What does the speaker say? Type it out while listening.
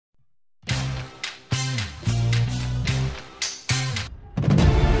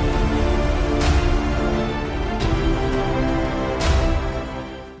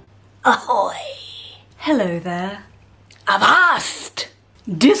Hello there. Avast!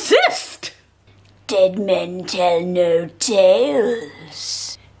 Desist! Dead men tell no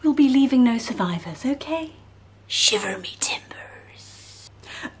tales. We'll be leaving no survivors, okay? Shiver me timbers.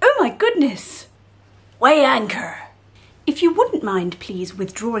 Oh my goodness! Weigh anchor. If you wouldn't mind, please,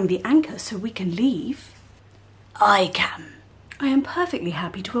 withdrawing the anchor so we can leave. I can. I am perfectly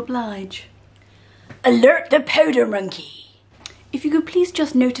happy to oblige. Alert the powder monkey. If you could please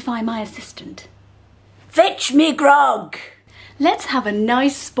just notify my assistant. Fetch me grog. Let's have a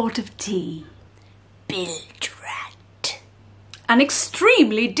nice spot of tea. Bilge rat. An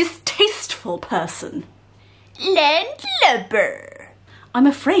extremely distasteful person. Landlubber. I'm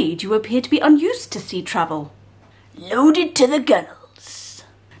afraid you appear to be unused to sea travel. Loaded to the gunnels.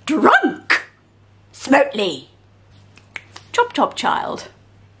 Drunk! Smartly. Chop chop, child.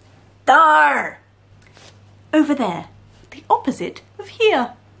 Thar. Over there, the opposite of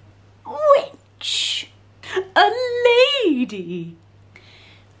here. Wench. A lady.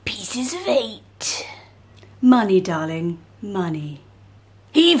 Pieces of 8. Money, darling, money.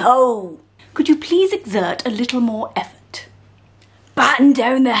 Heave-ho. Could you please exert a little more effort? Batten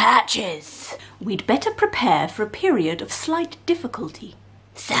down the hatches. We'd better prepare for a period of slight difficulty.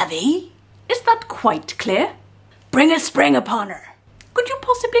 Savvy? Is that quite clear? Bring a spring upon her. Could you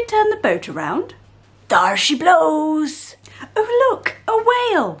possibly turn the boat around? There she blows. Oh, look, a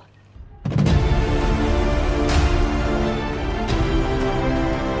whale.